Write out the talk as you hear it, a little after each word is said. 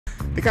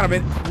they kind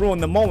of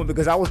ruined the moment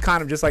because I was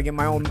kind of just like in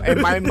my own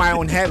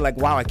head, like,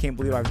 wow, I can't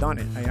believe I've done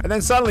it. And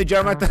then suddenly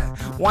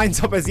Jeremeta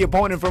winds up as the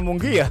opponent from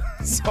Munguia.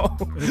 So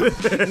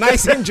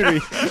nice injury.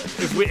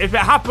 If it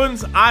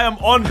happens, I am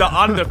on the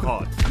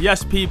undercard.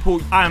 Yes,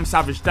 people, I am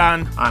Savage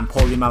Dan. I'm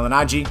Paulie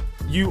Malignaggi.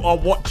 You are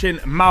watching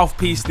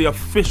Mouthpiece, the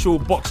official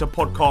boxer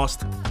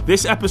podcast.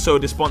 This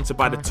episode is sponsored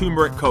by the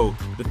Turmeric Co.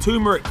 The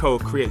Turmeric Co.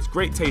 creates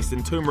great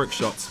tasting turmeric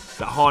shots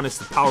that harness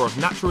the power of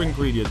natural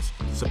ingredients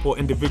to support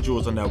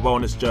individuals on their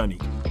wellness journey,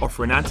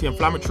 offering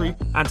anti-inflammatory,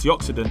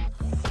 antioxidant,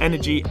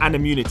 energy and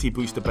immunity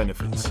booster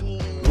benefits.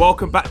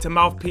 Welcome back to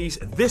Mouthpiece.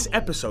 This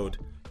episode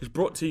is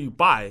brought to you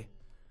by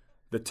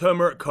the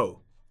Turmeric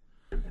Co.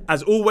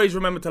 As always,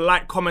 remember to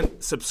like,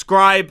 comment,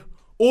 subscribe,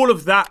 all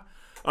of that.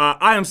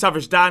 I am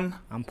Savage Dan.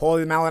 I'm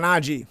Paulie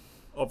Malignaggi.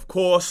 Of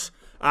course.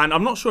 And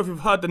I'm not sure if you've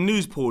heard the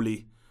news,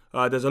 Paulie.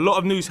 There's a lot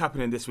of news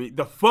happening this week.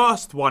 The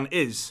first one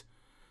is,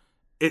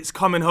 it's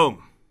coming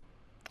home.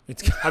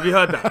 Have you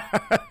heard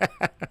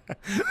that?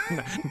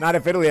 Not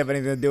if Italy have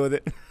anything to do with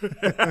it.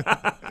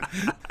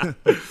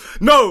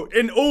 No,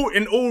 in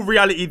all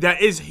reality,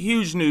 there is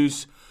huge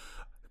news.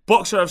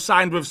 Boxer have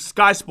signed with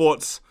Sky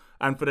Sports,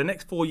 and for the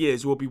next 4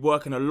 years, we'll be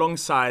working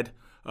alongside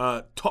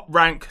top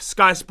rank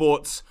Sky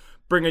Sports,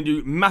 bringing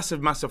you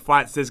massive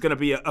fights. There's going to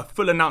be a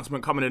full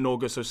announcement coming in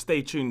August, so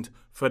stay tuned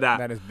for that.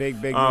 That is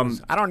big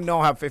news. I don't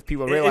know if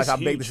people realize how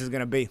big this is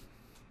going to be.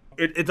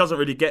 It doesn't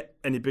really get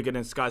any bigger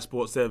than Sky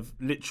Sports. They've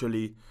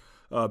literally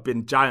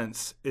been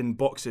giants in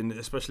boxing,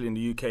 especially in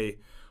the UK,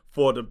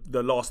 for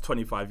the last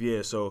 25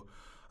 years. So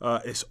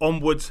it's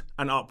onwards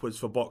and upwards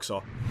for Boxer.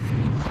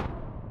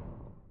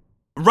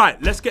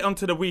 Right, let's get on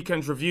to the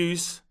weekend's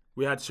reviews.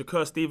 We had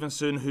Shakur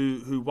Stevenson,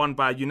 who won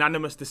by a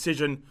unanimous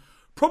decision.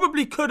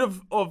 Probably could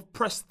have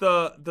pressed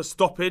the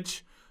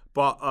stoppage,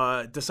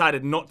 but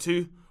decided not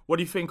to. What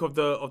do you think of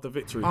the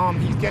victory?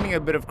 He's getting a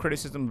bit of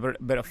criticism,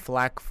 a bit of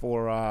flack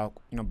for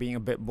being a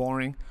bit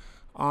boring.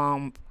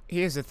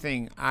 Here's the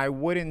thing: I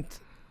wouldn't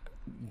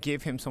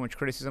give him so much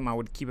criticism. I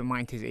would keep in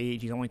mind his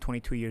age. He's only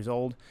 22 years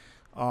old.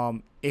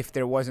 If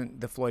there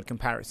wasn't the Floyd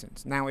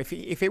comparisons. Now, if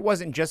it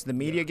wasn't just the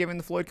media giving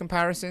the Floyd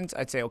comparisons,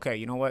 I'd say, okay,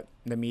 you know what?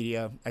 The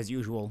media, as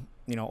usual,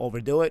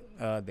 overdo it.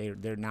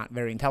 They're not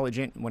very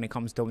intelligent when it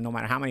comes to no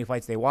matter how many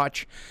fights they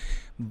watch.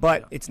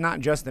 But it's not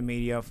just the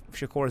media.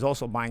 Shakur is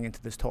also buying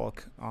into this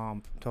talk,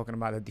 talking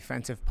about the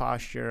defensive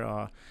posture.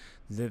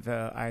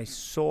 I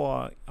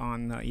saw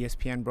on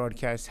ESPN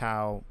broadcast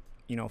how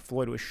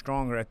Floyd was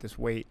stronger at this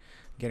weight,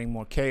 getting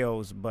more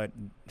KOs, but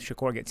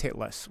Shakur gets hit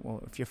less.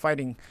 Well, if you're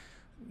fighting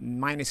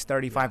minus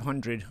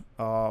 3,500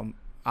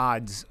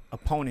 odds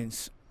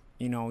opponents,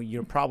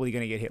 you're probably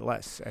going to get hit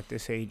less. At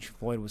this age,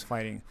 Floyd was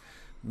fighting.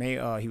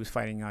 He was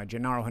fighting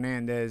Gennaro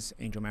Hernandez,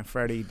 Angel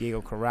Manfredi,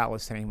 Diego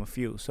Corrales, to name a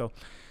few. So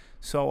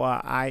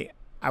I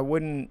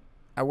would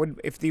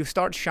if you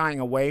start shying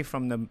away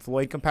from the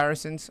Floyd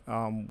comparisons,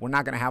 we're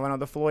not going to have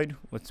another Floyd.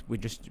 We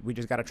just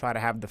got to try to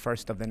have the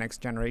first of the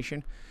next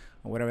generation,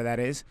 or whatever that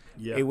is.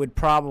 Yeah. It would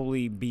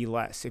probably be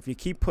less if you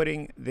keep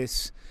putting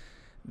this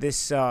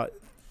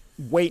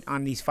weight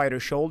on these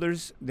fighters'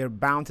 shoulders. They're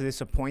bound to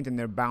disappoint, and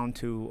they're bound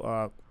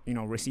to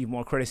receive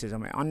more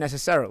criticism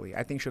unnecessarily.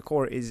 I think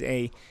Shakur is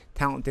a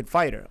talented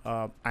fighter.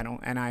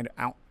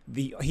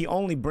 He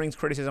only brings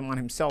criticism on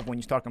himself when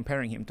you start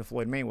comparing him to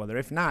Floyd Mayweather.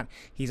 If not,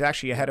 he's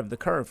actually ahead of the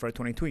curve for a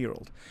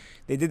 22-year-old.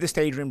 They did this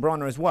to Adrian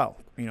Broner as well.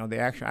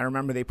 I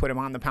remember they put him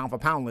on the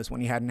pound-for-pound list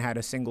when he hadn't had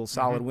a single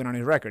solid win on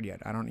his record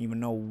yet. I don't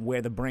even know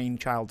where the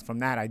brainchild from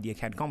that idea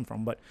had come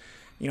from, but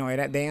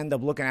they end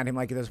up looking at him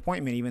like a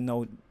disappointment, even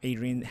though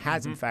Adrian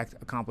has, in fact,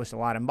 accomplished a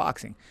lot in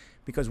boxing.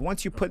 Because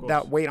once you put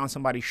that weight on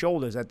somebody's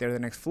shoulders that they're the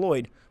next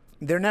Floyd,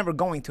 they're never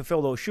going to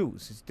fill those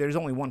shoes. There's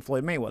only one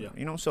Floyd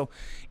Mayweather, So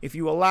if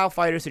you allow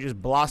fighters to just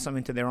blossom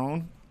into their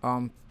own,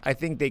 I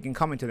think they can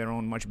come into their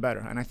own much better.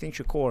 And I think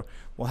Shakur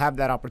will have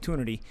that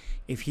opportunity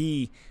if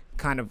he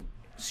kind of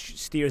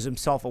steers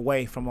himself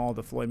away from all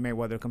the Floyd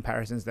Mayweather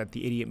comparisons that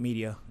the idiot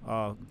media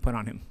put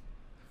on him.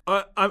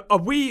 Are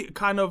we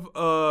kind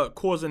of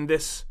causing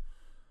this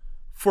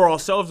for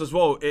ourselves as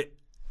well?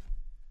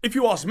 If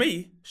you ask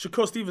me,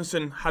 Shakur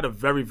Stevenson had a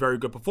very, very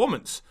good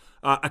performance.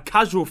 A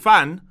casual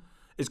fan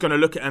is going to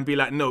look at it and be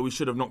like, no, we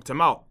should have knocked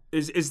him out.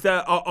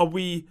 Are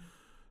we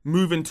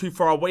moving too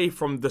far away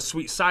from the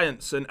sweet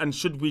science, and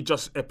should we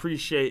just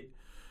appreciate,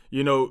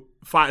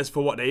 fighters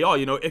for what they are?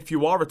 If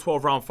you are a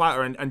 12-round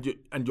fighter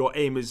and your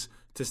aim is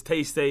to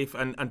stay safe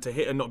and to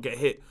hit and not get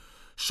hit,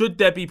 should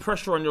there be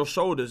pressure on your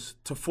shoulders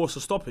to force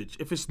a stoppage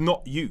if it's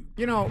not you?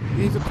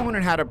 His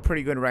opponent had a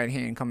pretty good right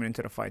hand coming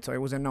into the fight, so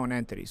it was a known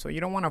entity. So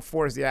you don't want to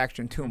force the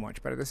action too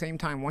much. But at the same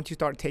time, once you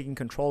start taking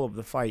control of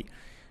the fight,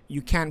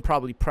 you can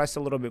probably press a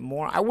little bit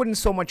more. I wouldn't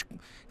so much.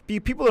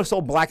 People are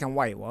so black and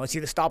white. Well, it's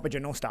either stoppage or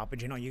no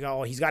stoppage. You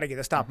go, oh, he's got to get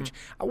the stoppage.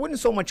 I wouldn't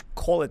so much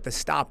call it the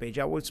stoppage.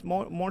 I would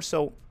more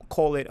so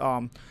call it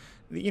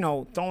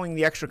throwing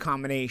the extra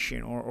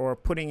combination or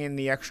putting in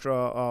the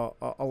extra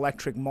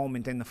electric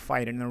moment in the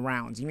fight and the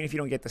rounds. Even if you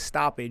don't get the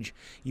stoppage,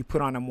 you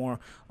put on a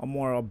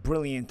more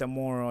brilliant, a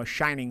more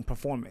shining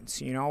performance.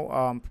 He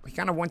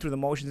kind of went through the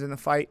motions in the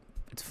fight.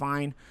 It's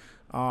fine.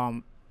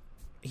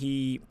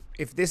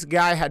 If this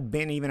guy had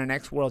been even an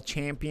ex-world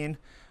champion,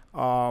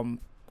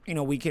 you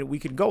know, we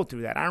could go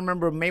through that. I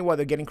remember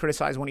Mayweather getting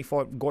criticized when he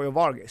fought Goyo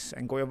Vargas,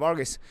 and Goyo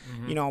Vargas,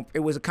 you know, it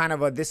was a kind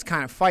of this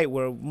kind of fight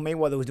where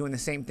Mayweather was doing the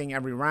same thing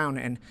every round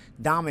and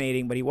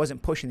dominating, but he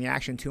wasn't pushing the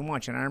action too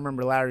much. And I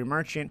remember Larry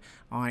Merchant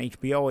on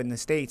HBO in the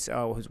States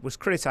was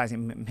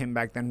criticizing him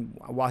back then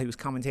while he was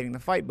commentating the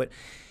fight. But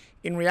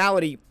in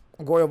reality,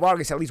 Goyo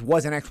Vargas at least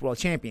was an ex-world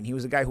champion. He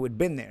was a guy who had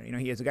been there. You know,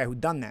 he is a guy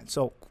who'd done that.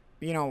 So,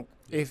 you know,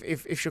 if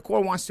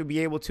Shakur wants to be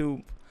able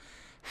to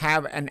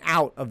have an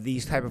out of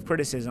these type of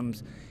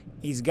criticisms,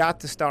 he's got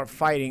to start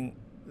fighting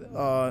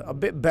a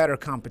bit better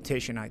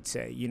competition, I'd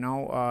say. You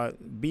know,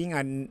 being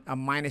a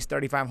minus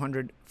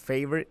 3,500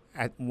 favorite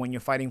when you're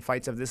fighting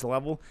fights of this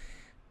level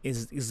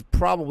is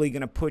probably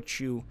going to put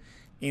you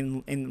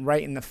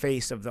right in the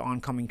face of the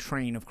oncoming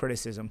train of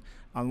criticism,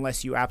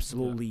 unless you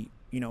absolutely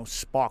you know,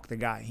 spark the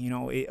guy. You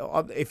know,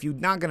 if you're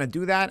not going to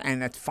do that,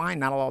 and that's fine,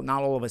 not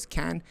all of us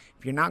can.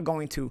 If you're not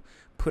going to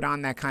put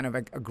on that kind of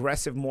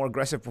more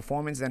aggressive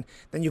performance, then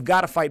you've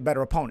got to fight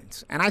better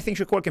opponents. And I think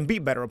Shakur can beat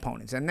better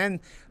opponents. And then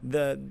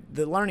the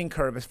learning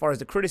curve, as far as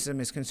the criticism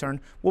is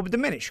concerned, will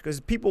diminish, because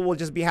people will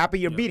just be happy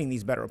you're beating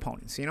these better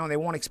opponents. You know, they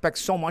won't expect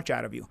so much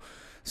out of you.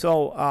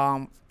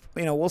 So,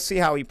 you know, we'll see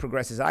how he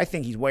progresses. I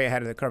think he's way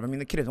ahead of the curve. I mean,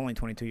 the kid is only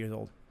 22 years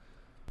old.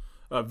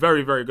 A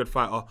very, very good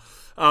fighter.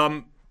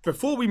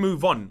 Before we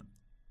move on,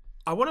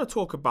 I want to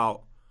talk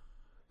about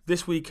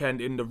this weekend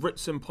in the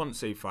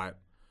Ritson-Ponce fight.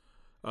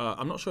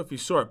 I'm not sure if you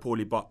saw it,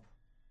 Paulie, but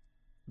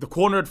the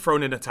corner had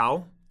thrown in a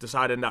towel,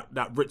 deciding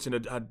that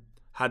Ritson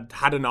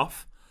had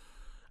enough,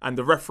 and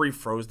the referee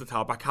throws the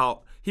towel back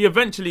out. He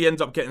eventually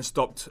ends up getting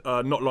stopped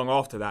not long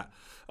after that.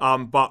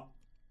 But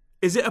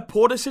is it a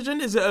poor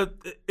decision? Is it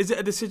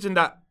a decision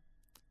that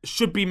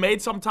should be made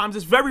sometimes?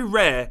 It's very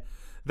rare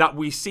that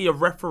we see a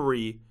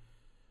referee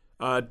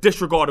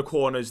disregard a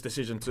corner's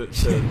decision to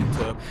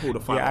pull the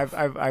fight off.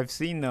 I've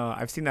seen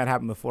that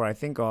happen before. I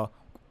think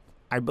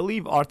I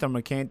believe Arthur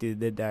Mercanti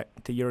did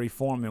that to Yuri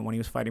Foreman when he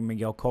was fighting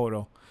Miguel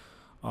Cotto,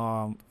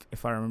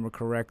 if I remember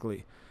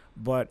correctly.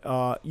 But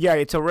yeah,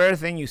 it's a rare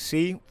thing you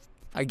see.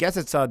 I guess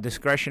it's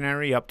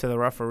discretionary, up to the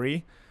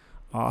referee.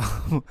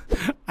 You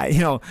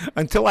know,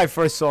 until I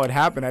first saw it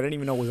happen, I didn't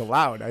even know it was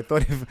allowed. I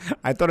thought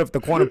if the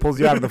corner pulls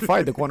you out of the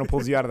fight, the corner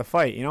pulls you out of the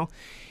fight. You know,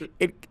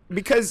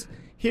 because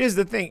here's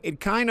the thing: it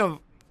kind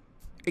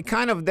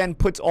of then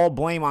puts all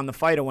blame on the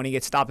fighter when he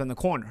gets stopped in the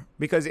corner.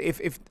 Because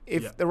if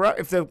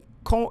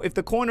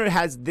the corner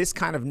has this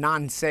kind of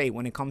non-say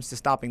when it comes to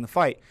stopping the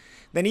fight,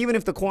 then even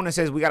if the corner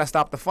says we got to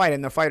stop the fight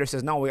and the fighter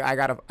says no, I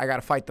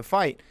gotta fight the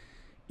fight,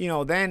 you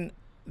know, then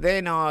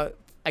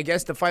I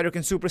guess the fighter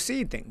can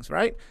supersede things,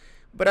 right?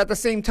 But at the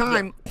same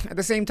time,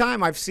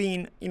 I've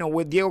seen, you know,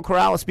 with Diego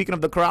Corrales, speaking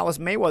of the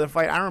Corrales-Mayweather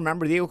fight, I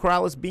remember Diego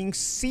Corrales being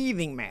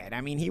seething mad.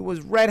 I mean, he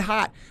was red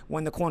hot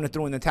when the corner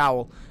threw in the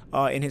towel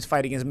in his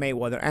fight against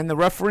Mayweather. And the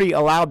referee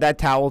allowed that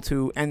towel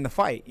to end the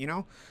fight, you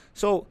know?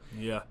 So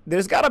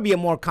there's got to be a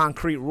more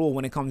concrete rule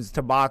when it comes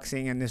to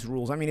boxing and this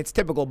rules. I mean, it's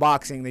typical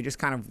boxing. They just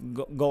kind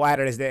of go at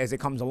it as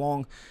it comes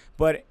along.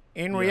 But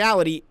in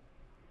reality,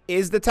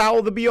 is the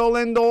towel the be-all,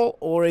 end-all,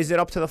 or is it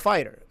up to the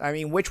fighter? I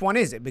mean, which one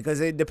is it? Because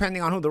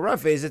depending on who the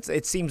ref is,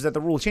 it seems that the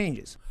rule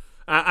changes.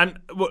 And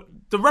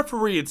the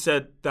referee had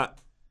said that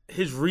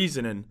his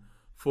reasoning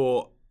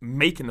for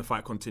making the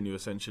fight continue,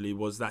 essentially,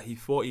 was that he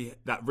thought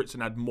that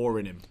Ritson had more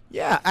in him.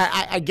 Yeah,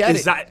 I get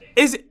it.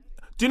 Is it?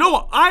 Do you know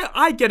what?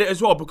 I get it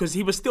as well, because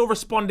he was still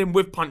responding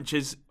with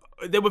punches.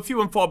 There were few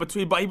and far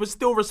between, but he was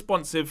still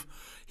responsive.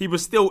 He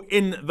was still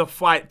in the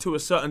fight to a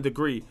certain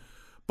degree.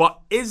 But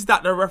is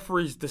that the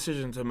referee's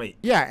decision to make?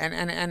 Yeah,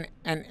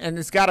 and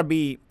it's got to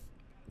be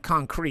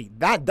concrete.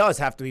 That does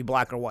have to be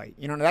black or white.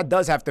 You know, that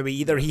does have to be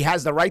either he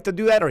has the right to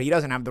do that or he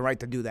doesn't have the right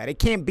to do that. It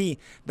can't be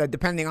that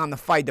depending on the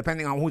fight,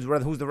 depending on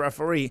who's the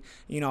referee,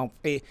 you know,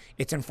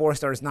 it's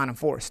enforced or it's not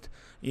enforced.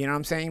 You know what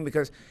I'm saying?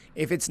 Because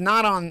if it's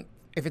not on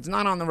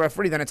the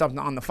referee, then it's up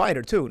on the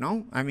fighter too.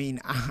 No, I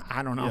mean,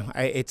 I don't know.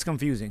 Yeah. It's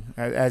confusing,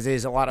 as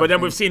is a lot of. But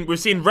then things. we've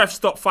seen ref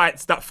stop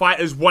fights that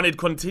fighters wanted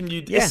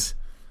continued. Yes.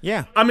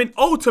 Yeah. I mean,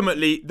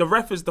 ultimately, the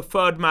ref is the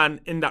third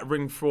man in that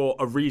ring for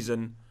a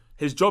reason.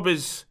 His job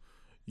is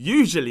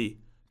usually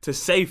to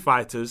save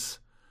fighters,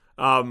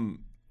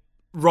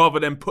 rather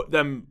than put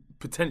them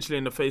potentially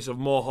in the face of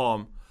more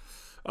harm.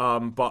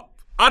 But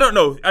I don't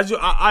know.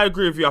 I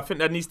agree with you. I think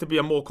there needs to be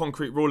a more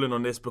concrete ruling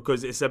on this,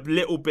 because it's a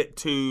little bit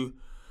too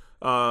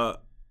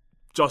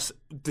just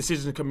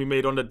decisions can be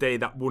made on the day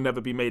that will never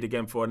be made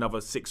again for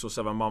another 6 or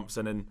 7 months,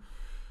 and then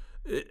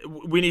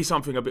we need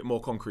something a bit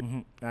more concrete.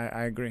 Mm-hmm.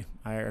 I agree.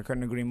 I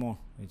couldn't agree more.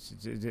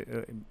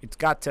 It's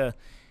got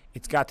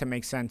to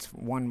make sense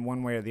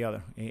one way or the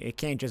other. It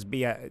can't just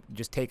be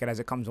just take it as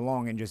it comes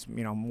along and just,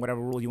 you know,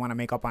 whatever rule you want to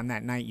make up on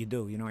that night you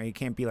do. You know, it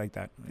can't be like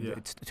that. Yeah.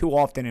 It's too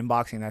often in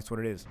boxing. That's what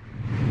it is.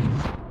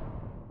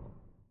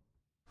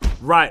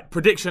 Right,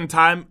 prediction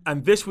time.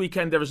 And this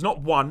weekend there is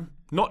not 1,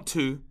 not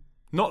 2,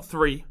 not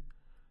 3,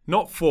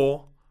 not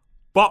 4,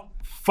 but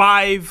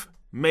 5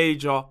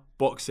 major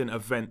boxing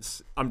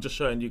events. I'm just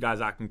showing you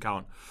guys I can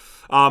count.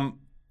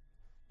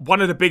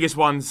 One of the biggest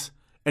ones,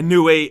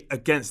 Inoue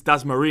against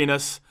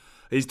Dasmarinas.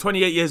 He's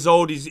 28 years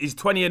old. He's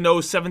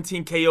 20-0,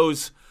 17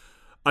 KOs.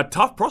 A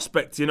tough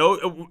prospect, you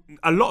know.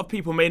 A lot of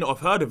people may not have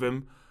heard of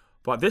him,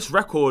 but this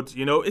record,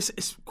 you know,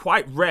 it's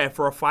quite rare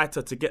for a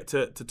fighter to get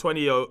to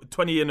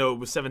 20-0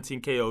 with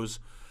 17 KOs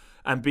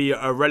and be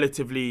a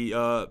relatively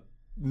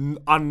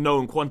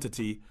unknown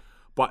quantity.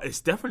 But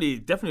it's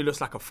definitely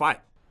looks like a fight.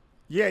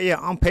 Yeah.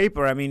 On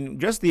paper, I mean,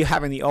 just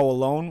having the O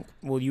alone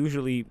will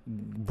usually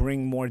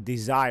bring more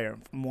desire,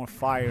 more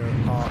fire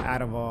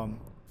out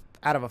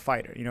of a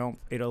fighter. You know,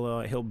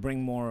 he'll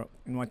bring more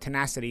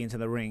tenacity into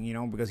the ring. You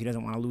know, because he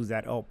doesn't want to lose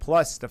that O.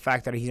 Plus, the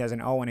fact that he has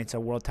an O and it's a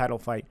world title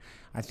fight,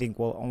 I think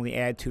will only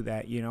add to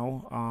that. You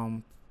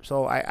know,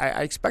 so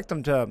I expect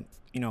him to,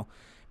 you know,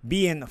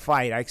 be in the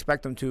fight. I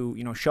expect him to,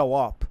 you know, show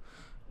up.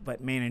 But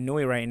man,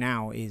 Inoue right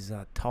now is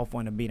a tough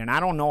one to beat, and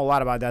I don't know a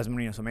lot about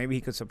Dasmarinas, so maybe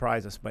he could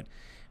surprise us. But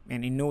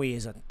man, Inoue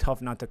is a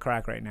tough nut to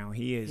crack right now.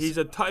 He is. He's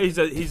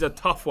a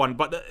tough one,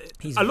 but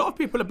a lot of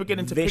people are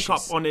beginning to pick up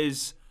on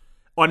his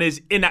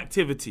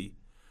inactivity.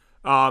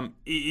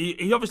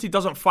 He obviously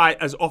doesn't fight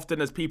as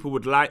often as people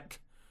would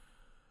like.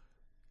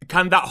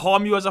 Can that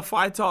harm you as a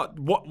fighter?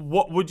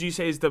 What would you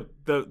say is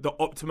the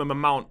optimum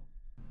amount?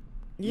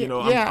 You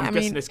know, I'm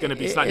guessing it's going to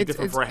be slightly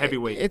different for a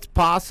heavyweight. It's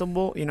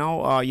possible, you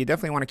know. You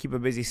definitely want to keep a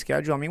busy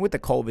schedule. I mean, with the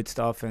COVID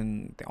stuff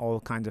and all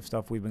kinds of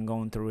stuff we've been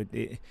going through,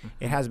 it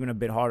has been a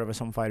bit harder for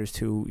some fighters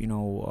to, you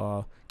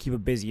know, keep a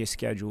busier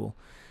schedule.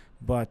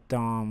 But,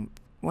 well,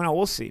 no,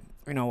 we'll see.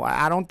 You know,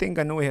 I don't think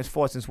Inoue has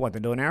fought since what, the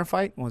Donaire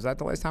fight? Was that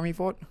the last time he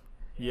fought?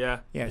 Yeah.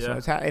 So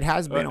it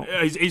has been.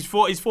 He's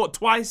fought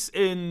twice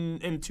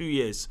in 2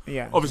 years.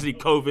 Yeah. Obviously,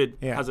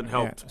 COVID hasn't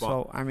helped. Yeah. But.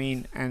 So I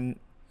mean, and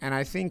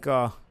I think.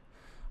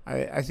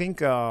 I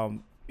think,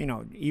 you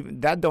know, even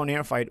that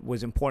Donaire fight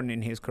was important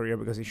in his career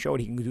because he showed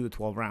he can do the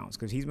 12 rounds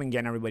because he's been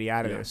getting everybody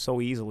out of there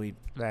so easily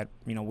that,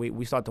 you know,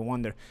 we start to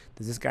wonder,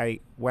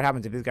 what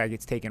happens if this guy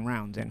gets taken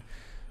rounds? And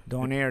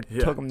Donaire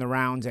took him the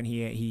rounds and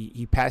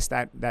he passed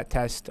that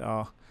test.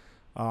 You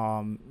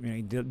know,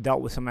 he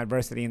dealt with some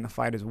adversity in the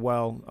fight as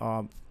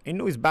well.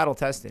 Inoue's battle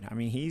tested. I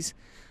mean,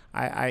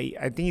 I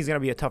think he's going to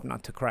be a tough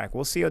nut to crack.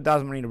 We'll see what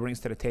Dasmarinas brings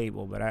to the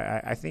table, but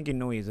I think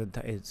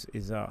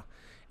Inoue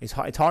it's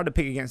hard to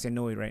pick against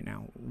Inoue right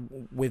now.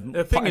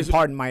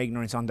 Pardon my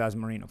ignorance on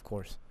Dasmarinas, of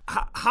course.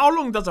 How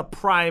long does a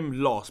prime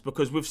last?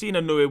 Because we've seen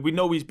Inoue. We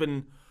know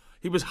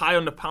he was high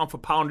on the pound for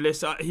pound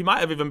list. He might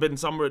have even been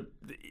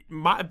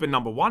might have been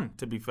number one,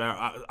 to be fair,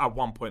 at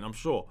one point, I'm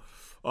sure.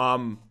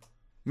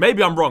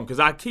 Maybe I'm wrong because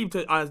I do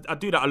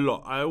that a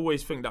lot. I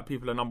always think that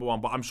people are number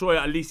one, but I'm sure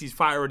at least he's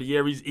fighter of the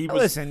year.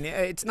 Listen,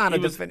 it's not a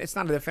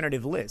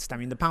definitive list. I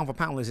mean, the pound for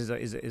pound list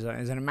is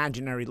an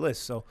imaginary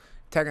list. So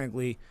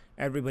technically,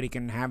 everybody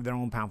can have their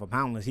own pound for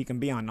pound list. He can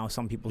be on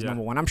some people's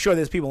number one. I'm sure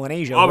there's people in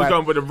Asia. I was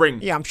going with a ring.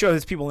 Yeah, I'm sure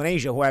there's people in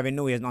Asia who have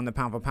Inoue on the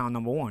pound for pound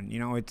number one. You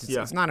know,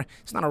 it's not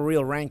a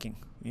real ranking.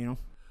 You know.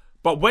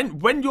 But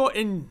when you're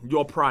in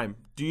your prime,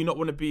 do you not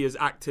want to be as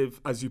active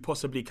as you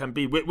possibly can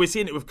be? We're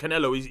seeing it with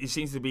Canelo. He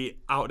seems to be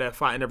out there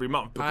fighting every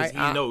month because he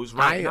knows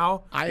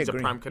now he's a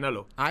prime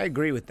Canelo. I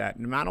agree with that.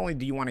 Not only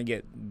do you want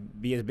to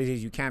be as busy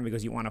as you can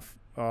because you want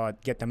to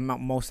get the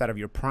most out of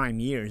your prime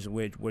years,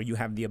 where you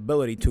have the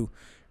ability to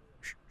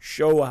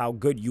show how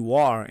good you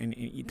are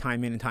in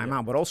time in and time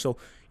out, but also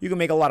you can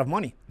make a lot of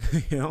money.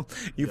 You know,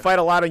 you fight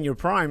a lot in your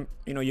prime.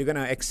 You know, you're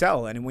gonna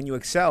excel, and when you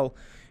excel,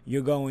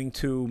 you're going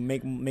to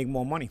make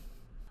more money.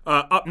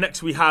 Up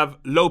next, we have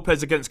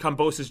Lopez against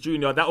Kambosos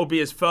Jr. That will be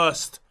his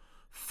first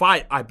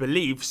fight, I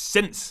believe,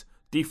 since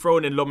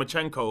dethroning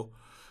Lomachenko.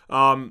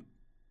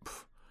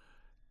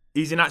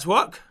 Easy night's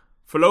work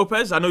for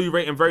Lopez. I know you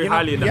rate him very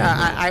highly in that.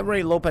 Yeah, I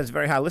rate Lopez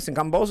very high. Listen,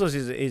 Kambosos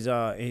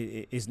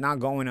is not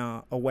going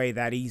away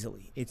that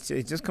easily. It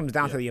just comes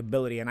down to the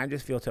ability, and I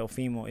just feel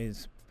Teofimo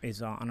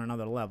is on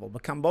another level.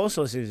 But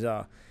Kambosos is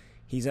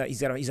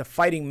he's a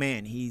fighting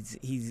man.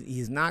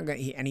 He's not gonna,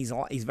 and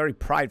he's very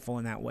prideful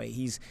in that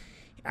way.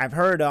 I've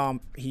heard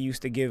he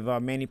used to give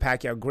Manny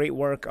Pacquiao great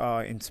work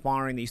in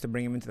sparring. They used to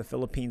bring him into the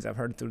Philippines. I've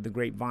heard through the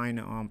grapevine.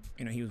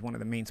 You know, he was one of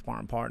the main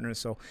sparring partners.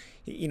 So,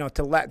 you know,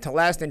 to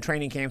last in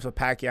training camps with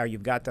Pacquiao,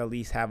 you've got to at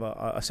least have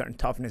a certain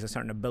toughness, a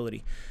certain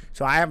ability.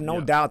 So I have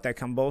no doubt that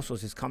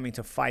Kambosos is coming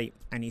to fight,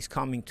 and he's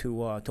coming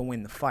to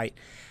win the fight.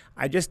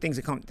 I just think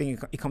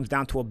it comes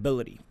down to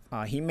ability.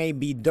 He may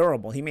be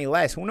durable. He may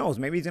last. Who knows?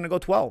 Maybe he's going to go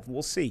 12.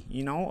 We'll see,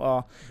 you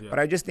know. But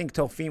I just think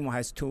Teofimo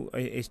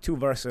is too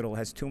versatile,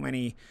 has too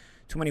many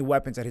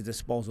weapons at his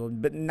disposal,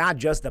 but not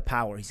just the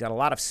power. He's got a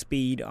lot of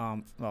speed.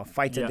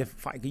 Fights at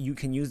different. You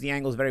can use the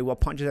angles very well.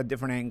 Punches at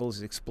different angles.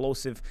 Is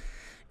explosive.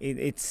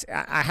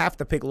 I have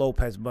to pick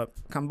Lopez, but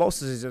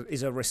Kambosos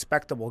is a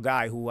respectable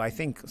guy who I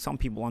think some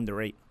people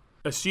underrate.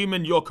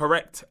 Assuming you're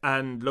correct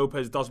and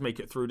Lopez does make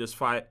it through this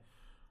fight,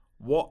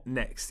 what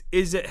next?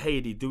 Is it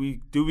Haney? Do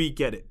we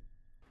get it?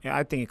 Yeah,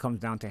 I think it comes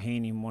down to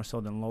Haney more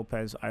so than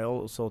Lopez. I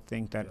also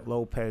think that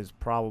Lopez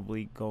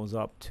probably goes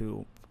up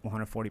to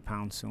 140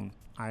 pounds soon.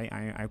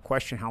 I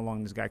question how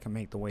long this guy can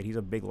make the weight. He's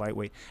a big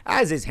lightweight,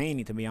 as is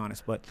Haney, to be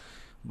honest. But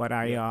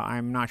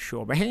I'm not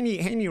sure. But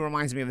Haney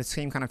reminds me of the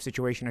same kind of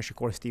situation as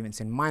Shakur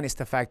Stevenson, minus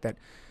the fact that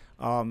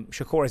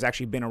Shakur has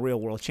actually been a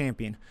real world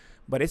champion.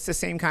 But it's the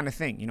same kind of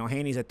thing. You know,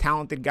 Haney's a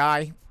talented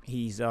guy.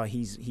 He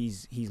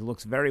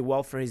looks very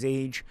well for his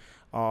age.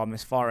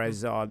 As far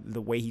as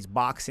the way he's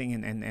boxing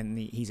and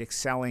he's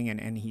excelling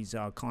and he's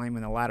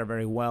climbing the ladder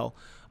very well.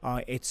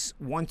 It's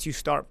once you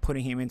start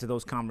putting him into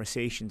those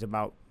conversations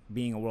about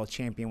being a world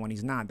champion when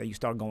he's not, that you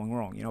start going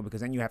wrong, you know, because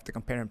then you have to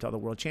compare him to other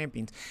world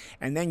champions,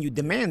 and then you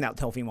demand that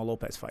Teofimo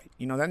Lopez fight,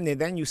 you know.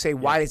 Then you say,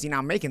 why is he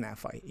not making that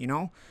fight, you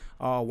know?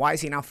 Why is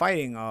he not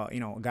fighting,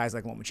 you know, guys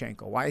like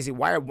Lomachenko?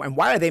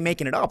 Why are they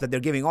making it up that they're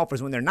giving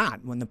offers when they're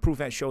not, when the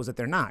proof shows that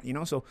they're not, you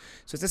know? So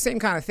it's the same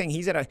kind of thing.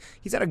 He's at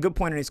a good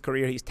point in his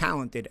career. He's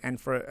talented, and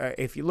for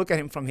if you look at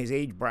him from his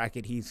age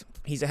bracket, he's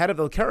ahead of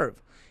the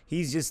curve.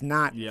 He's just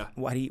not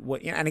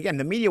what. And again,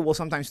 the media will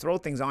sometimes throw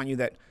things on you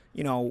that,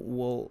 you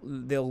know,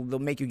 they'll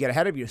make you get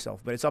ahead of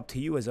yourself. But it's up to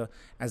you as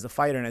a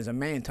fighter and as a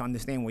man to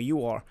understand where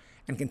you are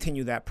and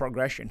continue that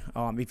progression.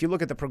 If you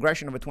look at the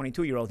progression of a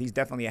 22-year-old, he's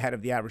definitely ahead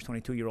of the average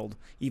 22-year-old,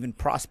 even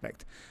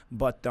prospect.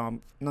 But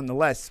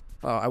nonetheless,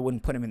 I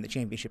wouldn't put him in the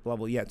championship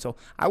level yet. So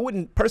I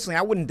wouldn't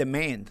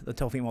demand the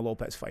Teofimo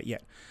Lopez fight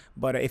yet.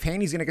 But if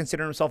Haney's going to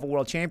consider himself a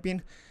world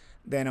champion,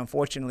 then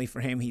unfortunately for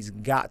him, he's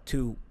got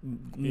to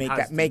make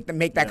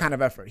that kind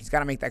of effort. He's got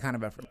to make that kind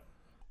of effort.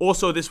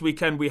 Also this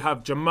weekend, we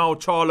have Jermall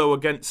Charlo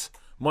against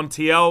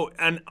Montiel.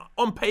 And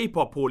on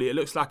paper, Paulie, it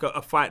looks like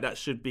a fight that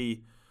should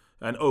be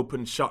an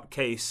open shut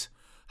case.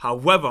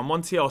 However,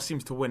 Montiel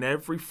seems to win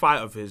every fight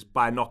of his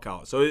by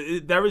knockout. So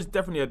there is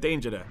definitely a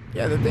danger there.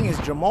 Yeah, the thing is,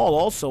 Jermall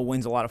also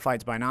wins a lot of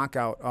fights by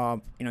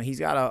knockout. You know, he's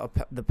got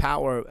the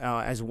power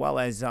as well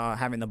as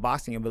having the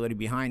boxing ability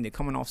behind it,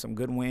 coming off some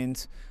good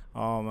wins.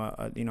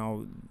 You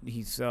know,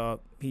 he's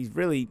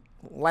really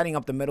lighting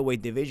up the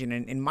middleweight division.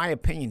 And in my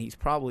opinion, he's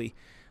probably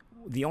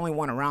the only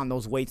one around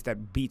those weights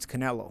that beats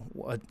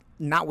Canelo.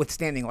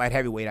 Notwithstanding light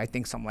heavyweight, I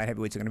think some light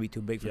heavyweights are going to be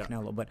too big for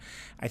Canelo. But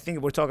I think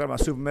if we're talking about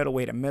super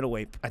middleweight and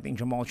middleweight, I think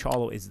Jermall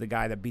Charlo is the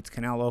guy that beats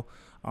Canelo.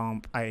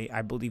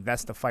 I believe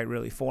that's the fight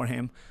really for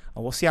him.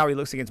 We'll see how he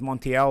looks against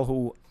Montiel,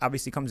 who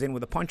obviously comes in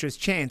with a puncher's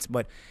chance.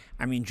 But,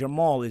 I mean,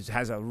 Jermall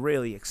has a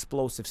really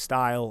explosive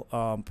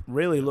style,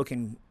 really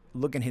looking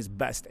his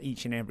best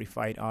each and every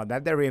fight.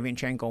 That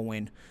Derevianchenko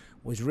win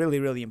was really,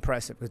 really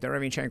impressive because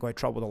Derevianchenko had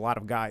trouble with a lot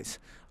of guys,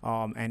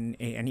 and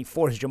he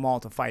forced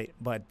Jermall to fight.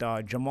 But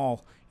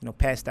Jermall, you know,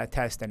 passed that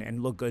test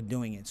and looked good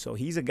doing it. So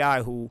he's a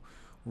guy who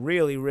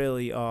really,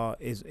 really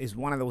is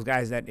one of those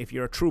guys that if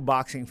you're a true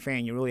boxing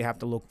fan, you really have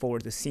to look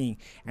forward to seeing.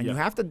 And you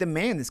have to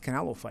demand this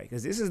Canelo fight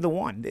because this is the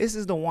one. This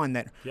is the one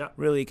that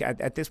really,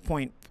 at this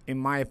point, in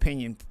my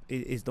opinion,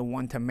 is the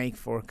one to make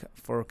for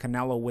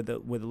Canelo with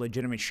a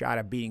legitimate shot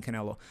at beating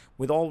Canelo.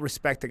 With all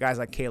respect to guys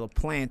like Caleb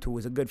Plant, who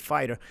is a good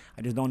fighter,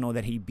 I just don't know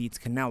that he beats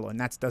Canelo. And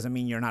that doesn't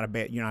mean you're not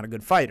a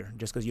good fighter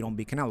just because you don't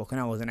beat Canelo.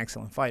 Canelo is an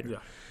excellent fighter. Yeah.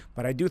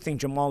 But I do think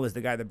Jermall is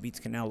the guy that beats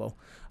Canelo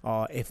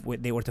if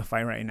they were to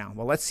fight right now.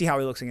 Well, let's see how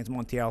he looks against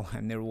Montiel,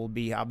 and there will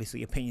be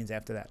obviously opinions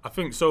after that. I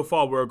think so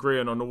far we're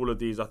agreeing on all of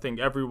these. I think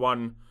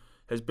everyone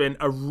has been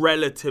a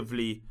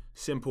relatively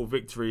simple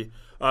victory.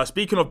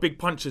 Speaking of big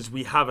punches,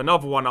 we have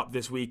another one up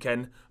this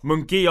weekend.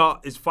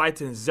 Munguia is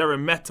fighting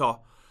Szeremeta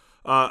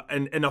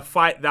in a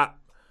fight that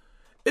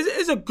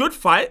is a good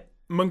fight.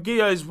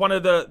 Munguia is one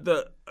of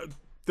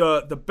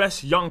the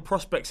best young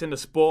prospects in the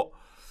sport.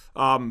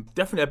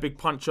 Definitely a big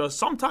puncher,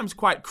 sometimes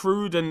quite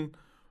crude and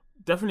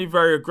definitely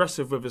very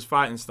aggressive with his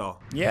fighting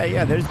style.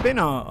 Yeah. There's been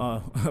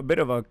a bit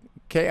of a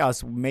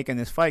chaos making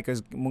this fight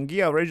because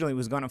Munguia originally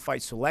was going to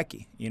fight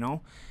Sulecki, you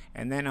know,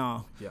 and then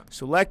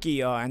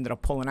Sulecki ended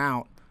up pulling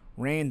out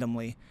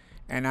randomly.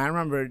 And I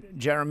remember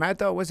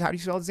Jeremeta how do you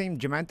spell his name?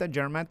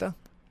 Jeremeta?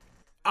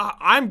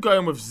 I'm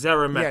going with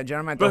Szeremeta. Yeah,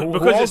 Jeremeta.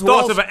 Because it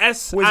starts with an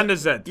S and a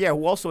Z. Yeah,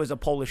 who also is a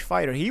Polish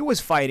fighter. He was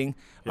fighting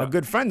a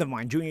good friend of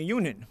mine, Junior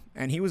Yunin,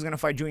 and he was going to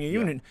fight Junior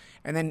Yunin.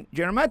 And then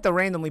Jeremeta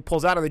randomly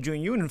pulls out of the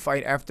Junior Yunin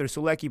fight after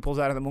Sulecki pulls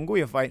out of the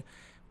Munguia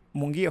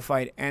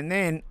fight. And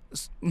then,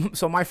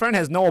 so my friend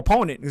has no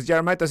opponent because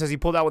Jeremeta says he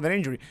pulled out with an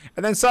injury.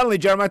 And then suddenly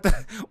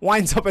Jeremeta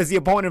winds up as the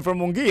opponent for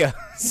Munguia.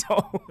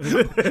 So,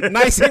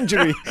 nice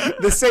injury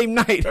the same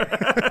night.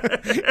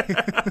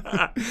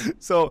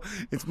 So,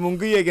 it's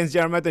Munguia against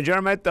Jeremeta.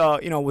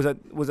 Jeremeta, you know,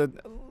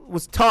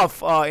 was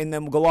tough in the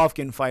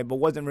Golovkin fight, but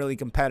wasn't really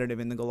competitive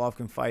in the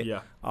Golovkin fight.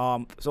 Yeah.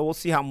 So we'll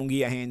see how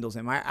Munguia handles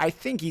him. I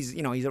think he's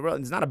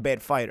not a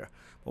bad fighter,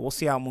 but we'll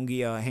see how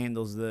Munguia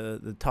handles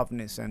the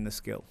toughness and the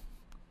skill.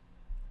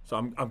 So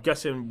I'm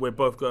guessing we're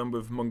both going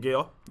with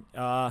Munguia.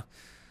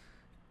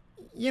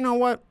 You know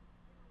what?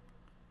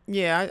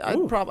 Yeah,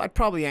 I'd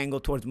probably angle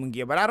towards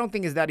Munguia, but I don't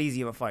think it's that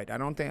easy of a fight. I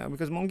don't think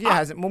because Munguia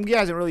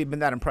hasn't really been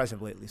that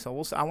impressive lately. So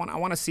we'll see. I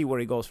want to see where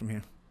he goes from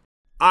here.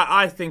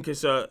 I think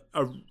it's a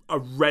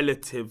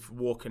relative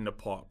walk in the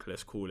park,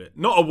 let's call it.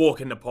 Not a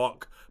walk in the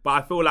park, but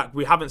I feel like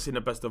we haven't seen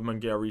the best of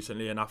Munguia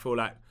recently, and I feel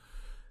like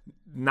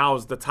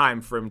now's the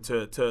time for him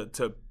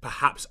to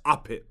perhaps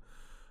up it.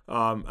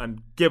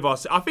 and give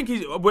us. I think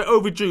we're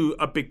overdue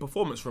a big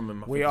performance from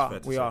him. We are.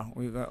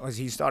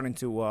 He's starting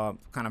to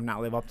kind of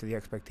not live up to the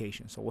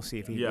expectations. So we'll see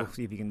if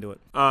he can do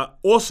it.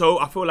 Also,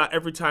 I feel like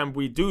every time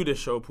we do this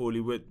show,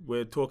 Paulie,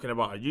 we're talking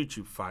about a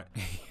YouTube fight,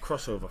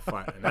 crossover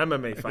fight, an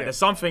MMA fight. There's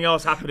something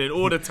else happening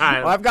all the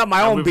time. Well, I've got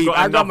my own beef.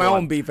 I've got my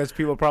own beef, as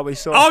people probably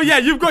saw. Oh yeah,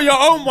 you've got your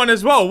own one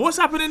as well. What's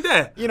happening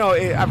there? You know,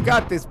 I've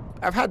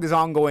had this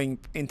ongoing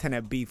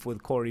internet beef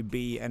with Corey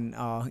B, and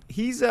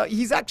he's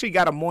actually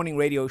got a morning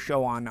radio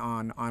show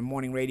on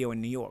morning radio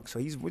in New York. So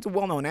it's a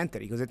well-known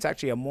entity because it's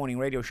actually a morning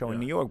radio show in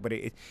New York, but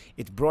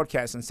it's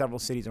broadcast in several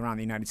cities around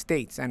the United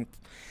States. And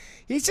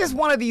he's just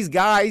one of these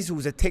guys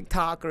who's a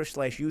TikToker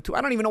 / YouTube.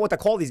 I don't even know what to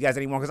call these guys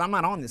anymore because I'm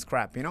not on this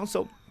crap, you know.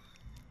 So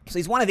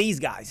he's one of these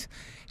guys,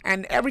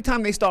 and every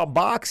time they start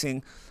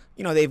boxing,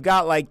 you know, they've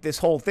got like this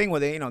whole thing where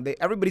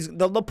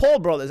the Paul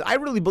brothers. I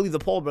really believe the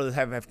Paul brothers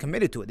have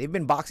committed to it. They've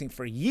been boxing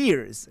for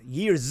years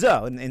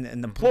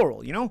in the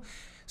plural, you know.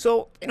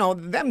 So, you know,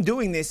 them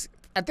doing this,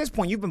 at this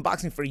point, you've been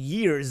boxing for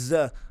years.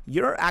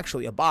 You're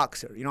actually a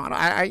boxer, you know.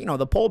 And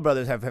the Paul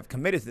brothers have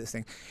committed to this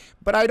thing,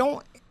 but I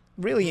don't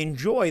really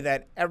enjoy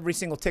that every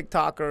single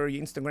TikToker,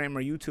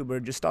 Instagrammer,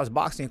 YouTuber just starts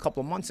boxing a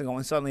couple of months ago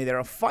and suddenly they're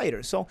a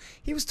fighter. So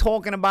he was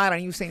talking about it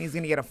and he was saying he's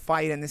gonna get a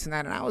fight and this and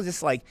that, and I was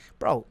just like,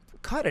 bro,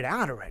 cut it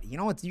out already. You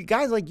know, it's you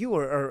guys like you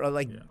are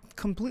like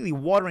completely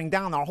watering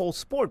down our whole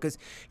sport because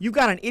you've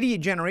got an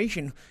idiot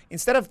generation.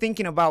 Instead of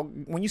thinking about,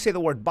 when you say the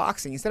word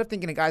boxing, instead of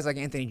thinking of guys like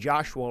Anthony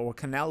Joshua or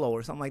Canelo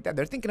or something like that,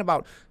 they're thinking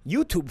about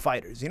YouTube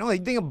fighters. You know, they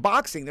think of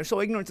boxing. They're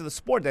so ignorant to the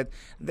sport that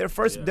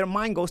their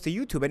mind goes to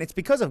YouTube, and it's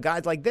because of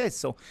guys like this.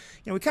 So,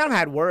 you know, we kind of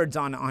had words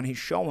on his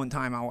show one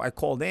time. I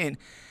called in,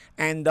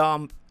 and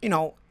you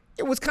know,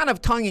 it was kind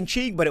of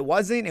tongue-in-cheek, but it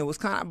wasn't. It was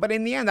kind of, but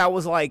in the end, I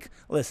was like,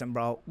 listen,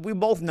 bro, we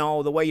both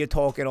know the way you're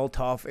talking all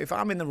tough. If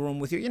I'm in the room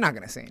with you, you're not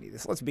going to say any of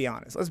this. Let's be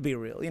honest. Let's be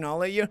real. You know,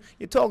 like you're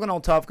talking all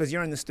tough because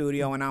you're in the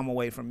studio and I'm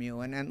away from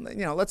you. And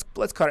you know, let's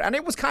cut it. And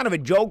it was kind of a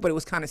joke, but it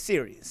was kind of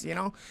serious, you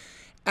know?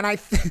 And I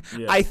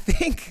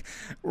think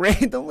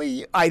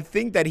randomly, I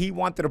think that he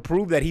wanted to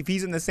prove that if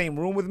he's in the same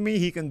room with me,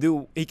 he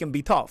can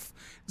be tough.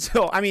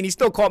 So, I mean, he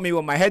still caught me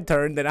with my head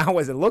turned and I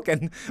wasn't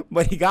looking,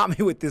 but he got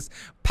me with this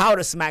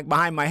powder smack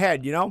behind my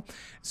head, you know?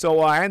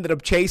 So I ended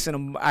up chasing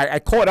him. I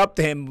caught up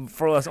to him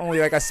for only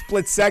like a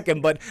split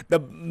second, but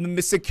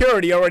the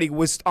security already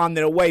was on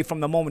their way from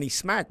the moment he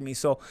smacked me.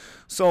 So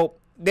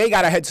they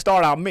got a head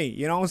start on me,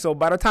 you know. So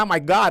by the time I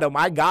got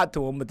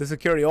to him, but the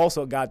security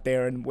also got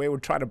there, and we were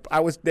trying to. I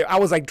was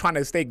like trying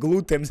to stay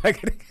glued to him so I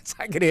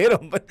could hit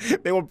him, but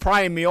they were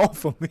prying me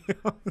off of me. You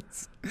know?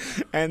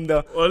 And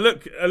well,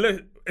 look.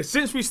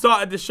 Since we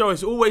started the show,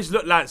 it's always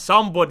looked like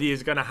somebody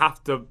is gonna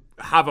have to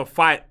have a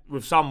fight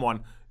with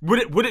someone. Would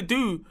it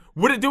do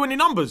any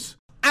numbers?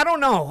 I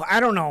don't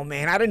know,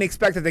 man. I didn't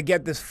expect it to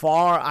get this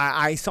far.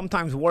 I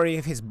sometimes worry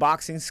if his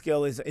boxing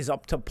skill is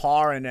up to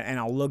par and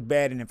I'll look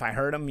bad and if I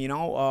hurt him, you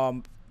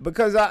know,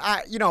 because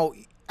you know,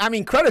 I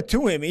mean, credit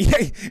to him.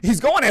 He's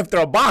going after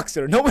a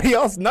boxer. Nobody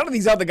else, none of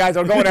these other guys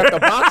are going after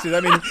boxers. I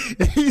mean,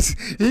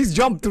 he's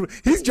jumped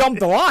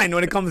the line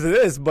when it comes to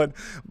this. But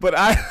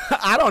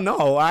I don't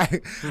know.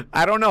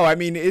 I don't know. I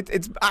mean,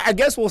 I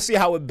guess we'll see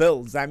how it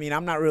builds. I mean,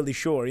 I'm not really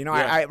sure. You know,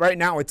 yeah. Right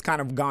now it's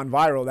kind of gone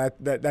viral.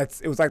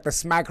 It was like the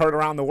smack heard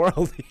around the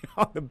world. You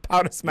know, the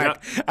powder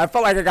smack. Yeah. I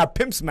felt like I got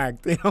pimp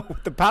smacked. You know,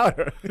 with the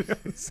powder.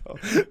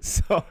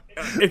 So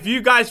if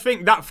you guys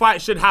think that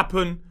fight should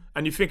happen,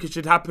 and you think it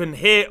should happen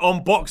here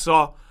on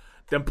Boxer,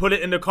 then put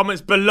it in the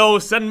comments below.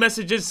 Send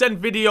messages,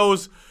 send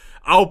videos.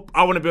 I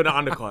want to be on the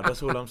undercard.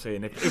 That's all I'm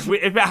saying. If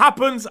it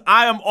happens,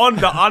 I am on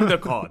the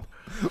undercard.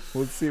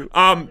 We'll see.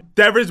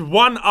 There is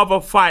one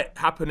other fight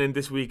happening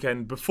this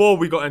weekend. Before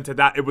we got into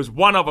that, it was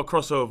one other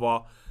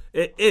crossover.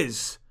 It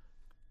is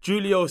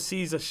Julio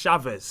Cesar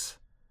Chavez.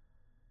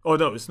 Oh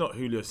no, it's not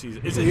Julio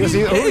Cesar. Is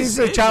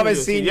it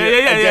Chavez Senior?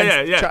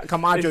 Yeah.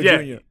 Camacho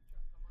Jr.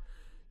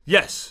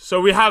 Yes. So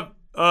we have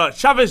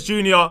Chavez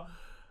Jr.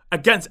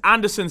 against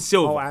Anderson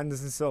Silva. Oh,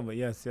 Anderson Silva,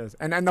 yes.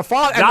 And the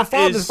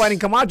father's fighting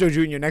Camacho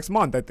Jr. next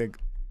month, I think.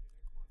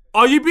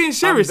 Are you being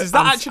serious? Is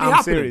that actually happening?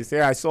 I'm serious.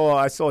 Yeah, I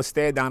saw a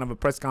stare down of a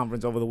press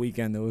conference over the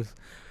weekend. It was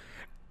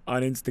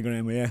on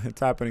Instagram. Yeah, it's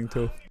happening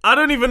too. I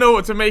don't even know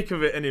what to make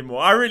of it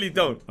anymore. I really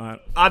don't.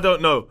 I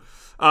don't know.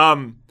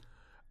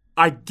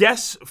 I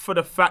guess for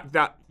the fact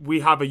that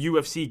we have a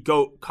UFC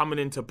GOAT coming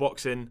into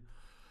boxing,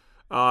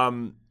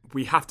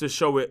 we have to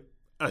show it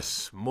a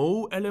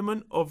small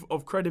element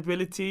of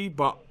credibility,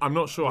 but I'm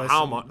not sure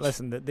how much.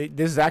 Listen, this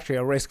is actually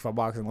a risk for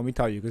boxing. Let me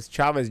tell you, because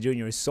Chavez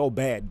Jr. is so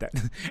bad that,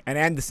 and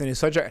Anderson is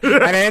such a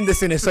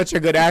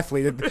good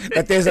athlete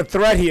that there's a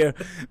threat here.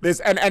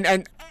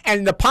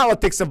 And the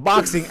politics of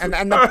boxing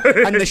and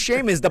the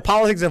shame is the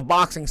politics of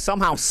boxing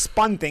somehow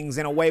spun things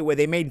in a way where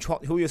they made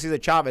Julio Cesar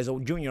Chavez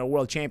Jr. a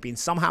world champion.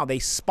 Somehow they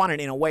spun it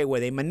in a way where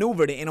they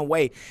maneuvered it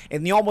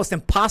in the almost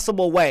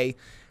impossible way.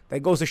 That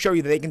goes to show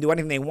you that they can do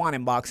anything they want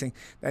in boxing.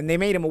 And they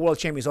made him a world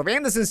champion. So if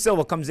Anderson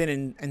Silva comes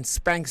in and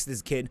spanks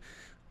this kid,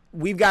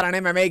 we've got an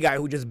MMA guy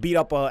who just beat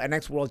up an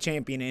ex-world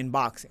champion in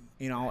boxing.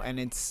 You know, and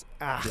it's,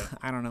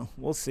 I don't know.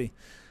 We'll see.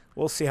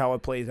 We'll see how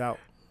it plays out.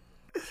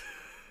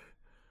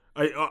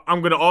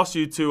 I'm going to ask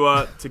you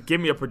to give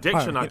me a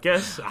prediction, I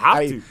guess.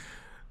 I have to.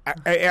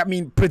 I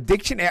mean,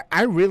 prediction.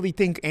 I really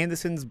think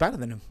Anderson's better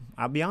than him.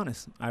 I'll be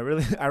honest. I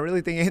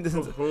really think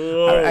Anderson's.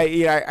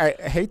 I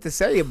hate to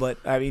say it, but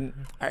I mean,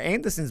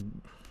 Anderson's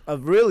a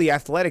really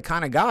athletic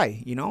kind of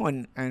guy, you know,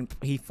 and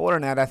he fought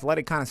in that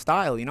athletic kind of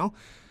style, you know.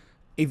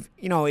 If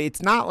you know,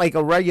 it's not like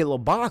a regular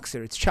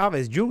boxer. It's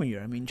Chavez Jr.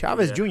 I mean,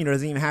 Chavez Jr.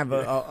 doesn't even have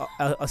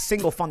a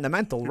single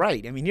fundamental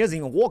right. I mean, he doesn't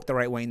even walk the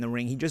right way in the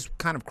ring. He just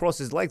kind of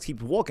crosses his legs,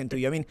 keeps walking to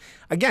you. I mean,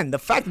 again, the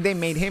fact that they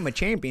made him a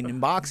champion in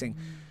boxing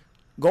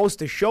goes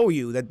to show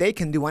you that they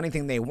can do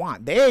anything they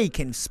want. They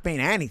can spin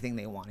anything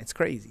they want. It's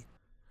crazy.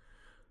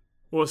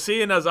 Well,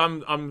 seeing as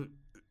I'm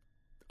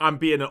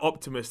being an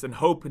optimist and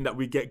hoping that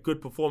we get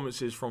good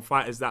performances from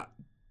fighters that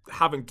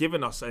haven't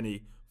given us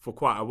any for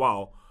quite a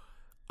while,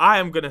 I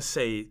am going to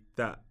say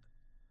that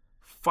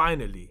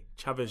finally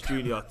Chavez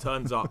Jr.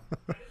 turns up.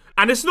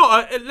 And it's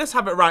not, let's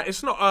have it right,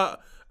 it's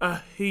not a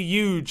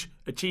huge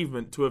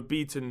achievement to have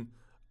beaten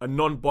a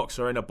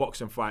non-boxer in a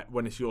boxing fight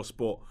when it's your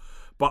sport.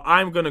 But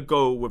I'm going to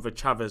go with a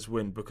Chavez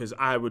win because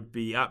I would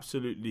be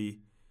absolutely,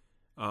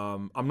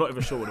 I'm not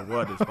even sure what the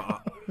word is,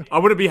 but I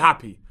wouldn't be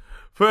happy.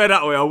 Put it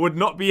that way, I would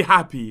not be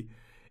happy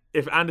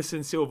if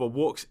Anderson Silva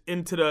walks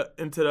into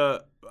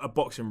a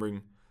boxing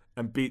ring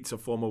and beats a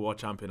former world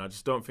champion. I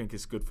just don't think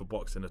it's good for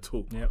boxing at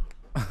all. Yep.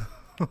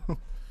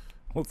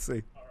 We'll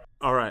see.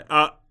 All right.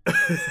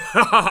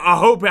 I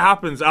hope it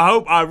happens.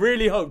 I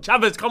really hope.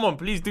 Chavez, come on,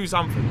 please do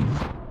something.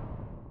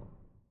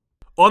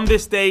 On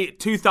this day,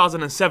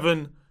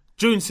 2007,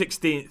 June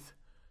 16th,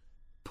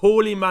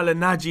 Paulie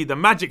Malignaggi, the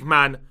Magic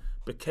Man,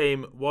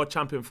 became world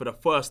champion for the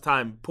first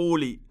time.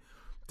 Paulie,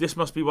 this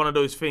must be one of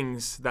those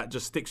things that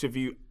just sticks with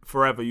you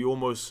forever.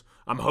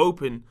 I'm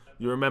hoping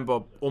you remember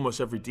almost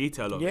every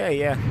detail of it.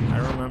 Yeah. I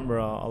remember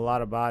a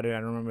lot about it. I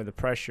remember the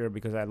pressure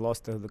because I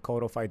lost the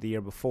Cotto fight the year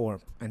before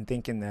and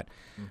thinking that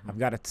I've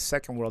got a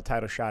second world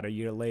title shot a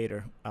year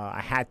later.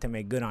 I had to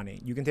make good on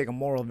it. You can take a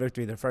moral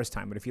victory the first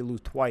time, but if you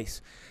lose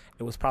twice,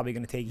 it was probably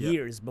going to take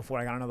years before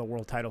I got another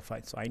world title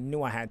fight. So I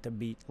knew I had to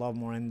beat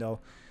Lovemore Ndou.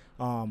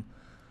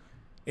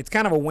 It's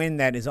kind of a win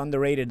that is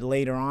underrated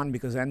later on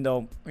because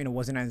Endo,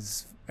 wasn't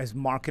as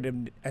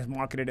marketed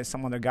as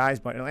some other guys,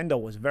 but Endo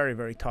was very,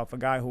 very tough. A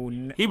guy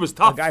who he was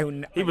tough. A guy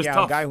who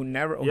tough. A guy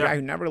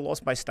who never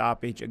lost by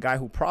stoppage. A guy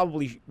who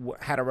probably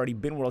had already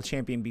been world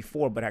champion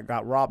before, but had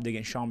got robbed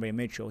against Shakur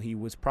Mitchell. He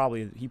would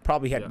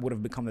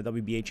have become the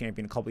WBA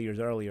champion a couple years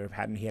earlier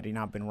had he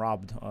not been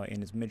robbed in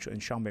his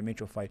Shakur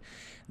Mitchell fight.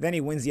 Then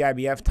he wins the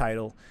IBF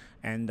title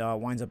and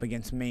winds up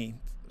against me.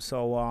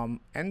 So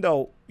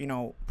Endo,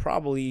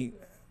 probably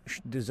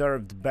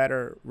deserved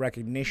better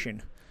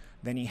recognition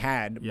than he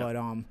had, but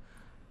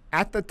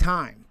at the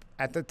time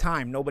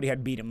nobody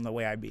had beat him the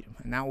way I beat him,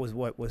 and that was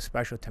what was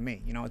special to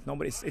me. It's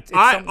nobody.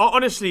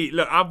 Honestly,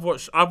 look, I've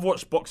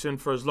watched boxing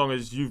for as long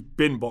as you've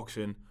been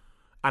boxing,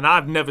 and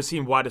I've never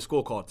seen wider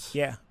scorecards.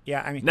 Yeah.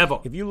 I mean, never.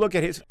 If you look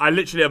at his, I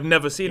literally have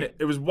never seen it.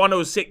 It was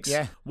 106,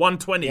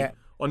 120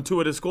 on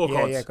two of the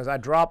scorecards. Yeah, because I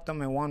dropped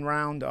him in one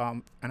round,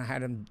 and I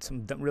had him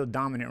some real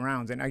dominant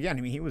rounds. And again,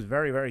 I mean, he was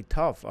very, very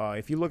tough.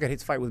 If you look at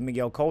his fight with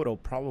Miguel Cotto,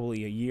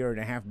 probably a year and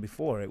a half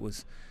before, it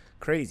was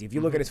crazy. If you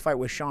look at his fight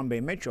with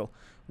Shakur Mitchell,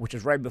 which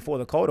is right before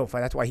the Cotto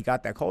fight, that's why he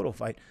got that Cotto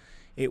fight.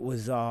 It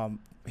was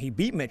he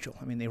beat Mitchell.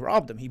 I mean, they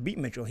robbed him. He beat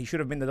Mitchell. He should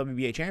have been the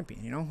WBA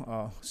champion.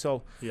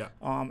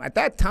 At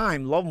that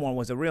time, Lovemore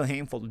was a real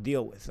handful to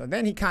deal with. So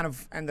then he kind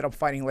of ended up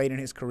fighting late in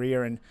his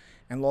career and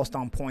lost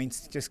on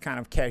points. Just kind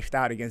of cashed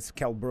out against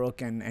Kell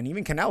Brook and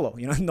even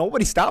Canelo.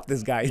 Nobody stopped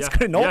this guy.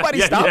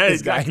 Nobody stopped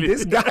this guy.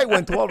 This guy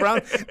went 12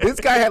 rounds. This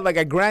guy had like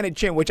a granite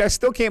chin, which I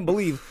still can't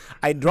believe.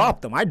 I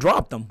dropped him.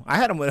 I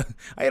had him with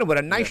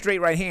a nice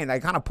straight right hand. I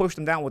kind of pushed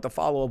him down with a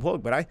follow-up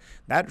hook, but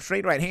that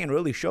straight right hand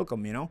really shook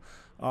him.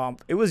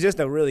 It was just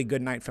a really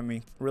good night for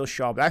me, real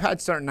sharp. I've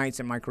had certain nights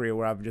in my career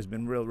where I've just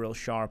been real, real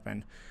sharp,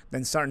 and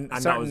then certain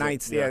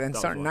nights,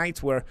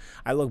 nights where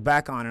I look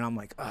back on and I'm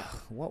like,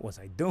 oh, what was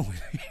I doing?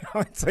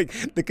 It's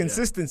like the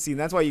consistency, and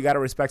that's why you got to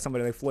respect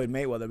somebody like Floyd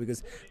Mayweather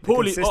because the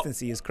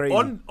consistency is crazy.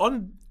 On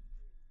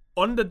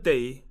the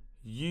day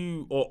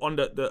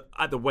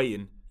at the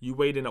weigh-in, you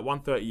weighed in at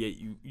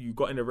 138. You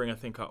got in the ring, I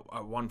think, at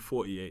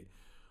 148.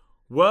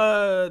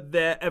 Were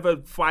there ever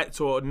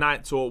fights or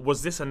nights, or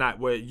was this a night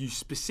where you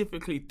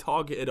specifically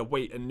targeted a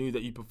weight and knew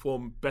that you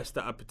performed best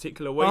at a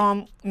particular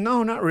weight?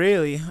 No, not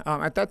really.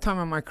 At that time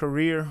in my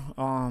career,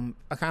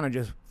 I kind of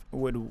just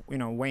would,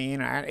 weigh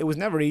in. It was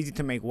never easy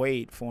to make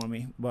weight for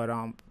me, but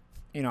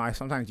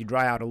sometimes you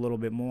dry out a little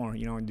bit more.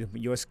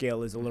 Your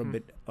scale is a little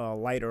bit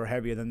lighter or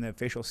heavier than the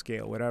official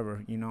scale,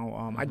 whatever.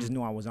 I just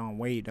knew I was on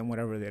weight, and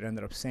whatever they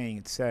ended up saying,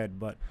 it said.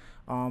 But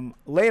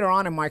later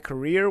on in my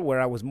career,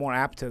 where I was more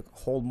apt to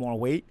hold more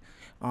weight,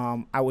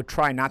 I would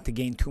try not to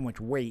gain too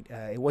much weight.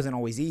 It wasn't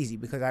always easy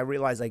because I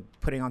realized like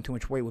putting on too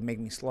much weight would make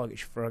me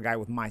sluggish for a guy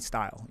with my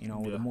style,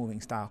 with a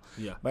moving style.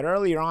 Yeah. But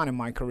earlier on in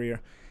my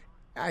career,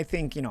 I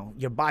think, you know,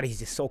 your body's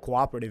just so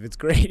cooperative. It's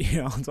great,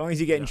 you know. As long as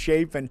you get in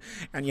shape and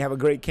you have a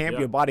great camp,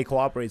 your body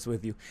cooperates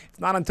with you. It's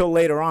not until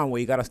later on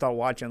where you got to start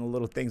watching the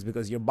little things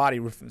because your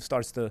body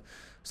starts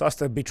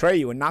to betray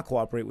you and not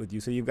cooperate with you.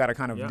 So you've got to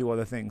kind of do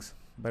other things.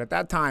 But at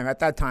that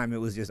time, it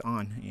was just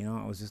on, you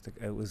know.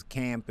 It was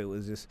camp. It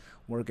was just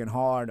working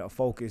hard,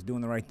 focus,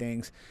 doing the right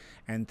things,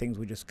 and things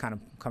would just kind of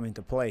come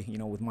into play, you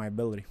know, with my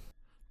ability.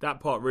 That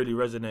part really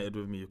resonated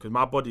with me because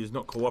my body is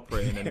not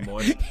cooperating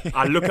anymore.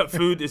 I look at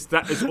food, it's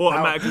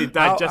automatically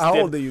digested. How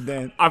old are you,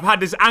 Dan? I've had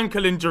this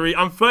ankle injury.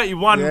 I'm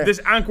 31. Yeah. This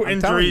ankle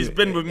injury has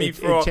been with me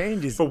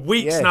for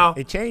weeks now.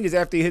 It changes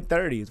after you hit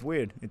 30. It's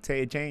weird. It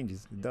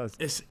changes. It does.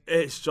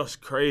 It's just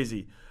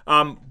crazy.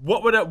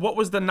 What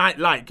was the night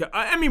like?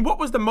 I mean, what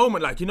was the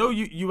moment like? You know,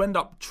 you end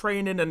up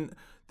training, and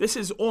this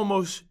is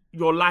almost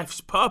your life's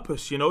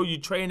purpose. You know, you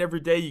train every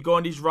day. You go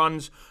on these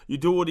runs. You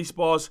do all these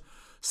spars.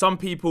 Some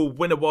people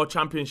win a world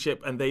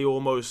championship and they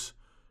almost,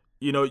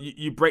 you know,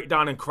 you break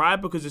down and cry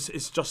because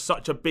it's just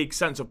such a big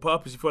sense of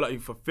purpose. You feel like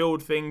you've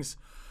fulfilled things.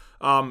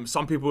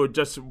 Some people would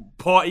just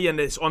party and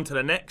it's on to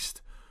the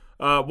next.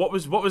 What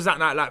was that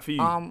night like for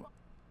you?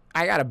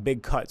 I got a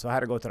big cut, so I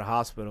had to go to the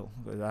hospital.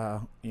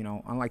 Because, you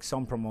know, unlike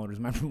some promoters,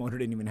 my promoter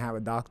didn't even have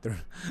a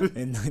doctor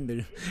in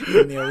the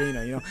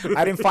arena. You know,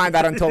 I didn't find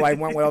that until I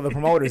went with other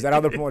promoters. That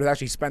other promoters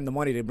actually spend the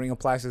money to bring a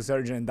plastic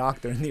surgeon and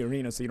doctor in the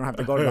arena, so you don't have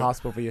to go to the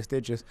hospital for your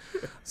stitches.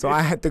 So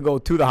I had to go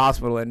to the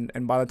hospital,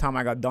 and by the time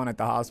I got done at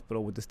the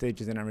hospital with the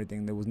stitches and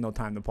everything, there was no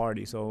time to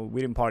party. So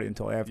we didn't party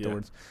until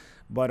afterwards.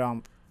 But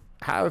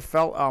how it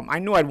felt, I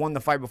knew I'd won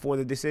the fight before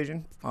the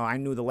decision. I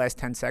knew the last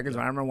 10 seconds. I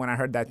remember when I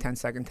heard that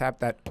 10-second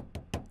tap, that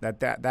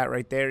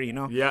right there, you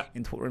know. Yeah.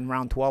 In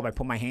round 12, I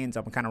put my hands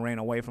up and kind of ran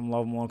away from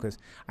Lovemore because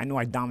I knew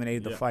I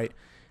dominated the fight.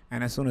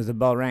 And as soon as the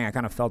bell rang, I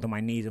kind of fell to my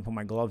knees and put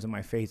my gloves in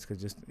my face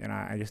because just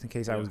in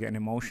case I was getting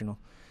emotional.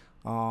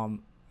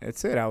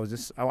 That's it.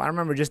 I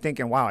remember just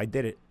thinking, wow, I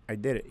did it.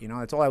 You know,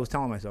 that's all I was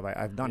telling myself.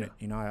 I've done it.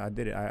 You know, I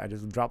did it. I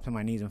just dropped to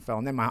my knees and fell.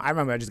 And then I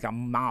remember I just got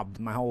mobbed.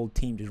 My whole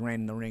team just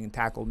ran in the ring and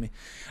tackled me.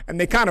 And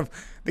they kind of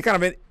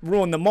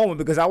ruined the moment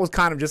because I was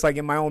kind of just like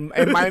in my own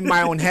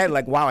head,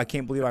 like, wow, I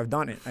can't believe I've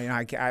done it. You know,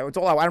 it's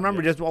all I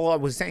remember. Just all I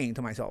was saying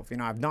to myself. You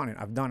know, I've done it.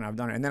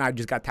 And then I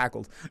just got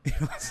tackled. You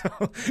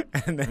know,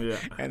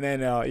 and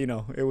then you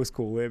know, it was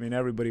cool. I mean,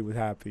 everybody was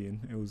happy,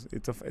 and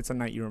it's a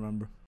night you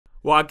remember.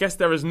 Well, I guess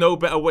there is no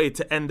better way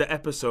to end the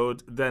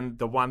episode than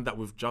the one that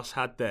we've just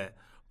had there.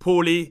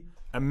 Paulie,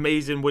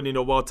 amazing winning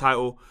a world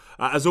title.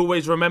 As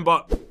always,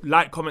 remember,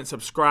 like, comment,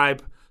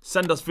 subscribe.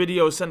 Send us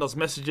videos, send us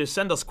messages,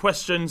 send us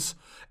questions.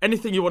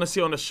 Anything you want to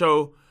see on the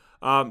show,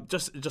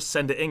 just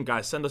send it in,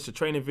 guys. Send us your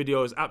training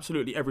videos,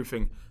 absolutely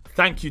everything.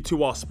 Thank you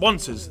to our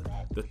sponsors,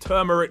 the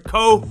Turmeric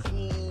Co.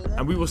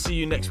 And we will see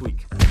you next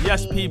week.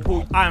 Yes,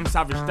 people, I am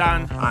Savage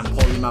Dan. I'm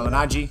Paulie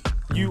Malignaggi.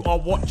 You are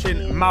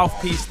watching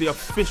Mouthpiece, the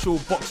official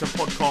boxing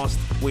podcast.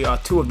 We are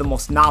two of the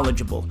most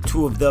knowledgeable,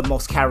 two of the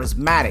most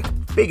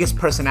charismatic, biggest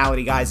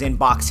personality guys in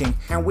boxing,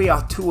 and we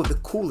are two of the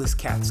coolest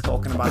cats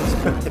talking about the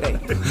sport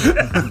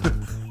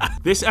today.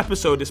 This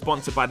episode is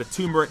sponsored by the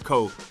Turmeric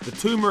Co. The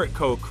Turmeric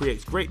Co.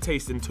 creates great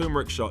tasting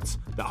turmeric shots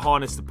that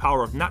harness the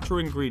power of natural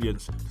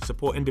ingredients to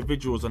support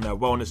individuals on their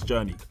wellness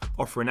journey,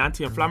 offering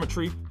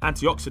anti-inflammatory,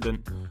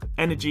 antioxidant,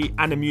 energy,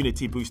 and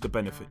immunity booster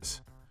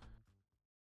benefits.